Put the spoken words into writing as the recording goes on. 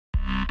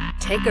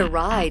Take a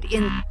ride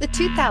in the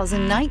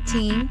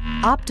 2019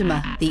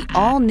 Optima. The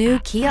all-new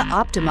Kia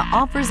Optima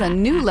offers a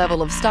new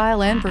level of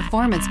style and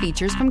performance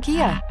features from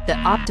Kia. The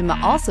Optima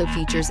also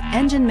features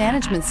engine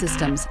management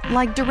systems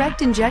like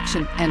direct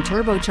injection and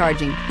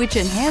turbocharging, which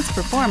enhance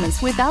performance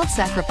without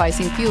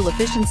sacrificing fuel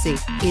efficiency.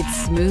 Its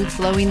smooth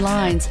flowing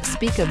lines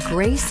speak of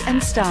grace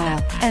and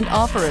style and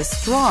offer a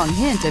strong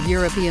hint of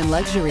European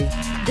luxury.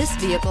 This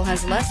vehicle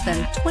has less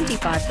than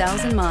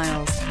 25,000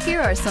 miles. Here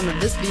are some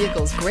of this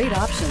vehicle's great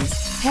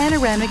options: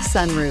 panoramic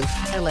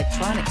sunroof,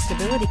 electronic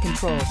stability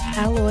control,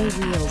 alloy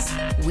wheels,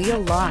 wheel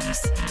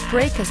locks,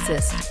 brake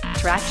assist,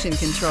 traction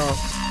control,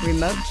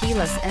 remote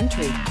keyless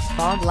entry,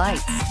 fog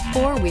lights,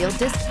 four-wheel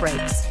disc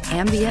brakes,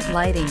 ambient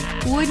lighting.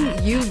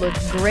 Wouldn't you look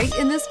great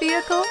in this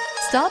vehicle?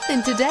 Stop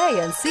in today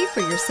and see for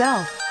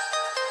yourself.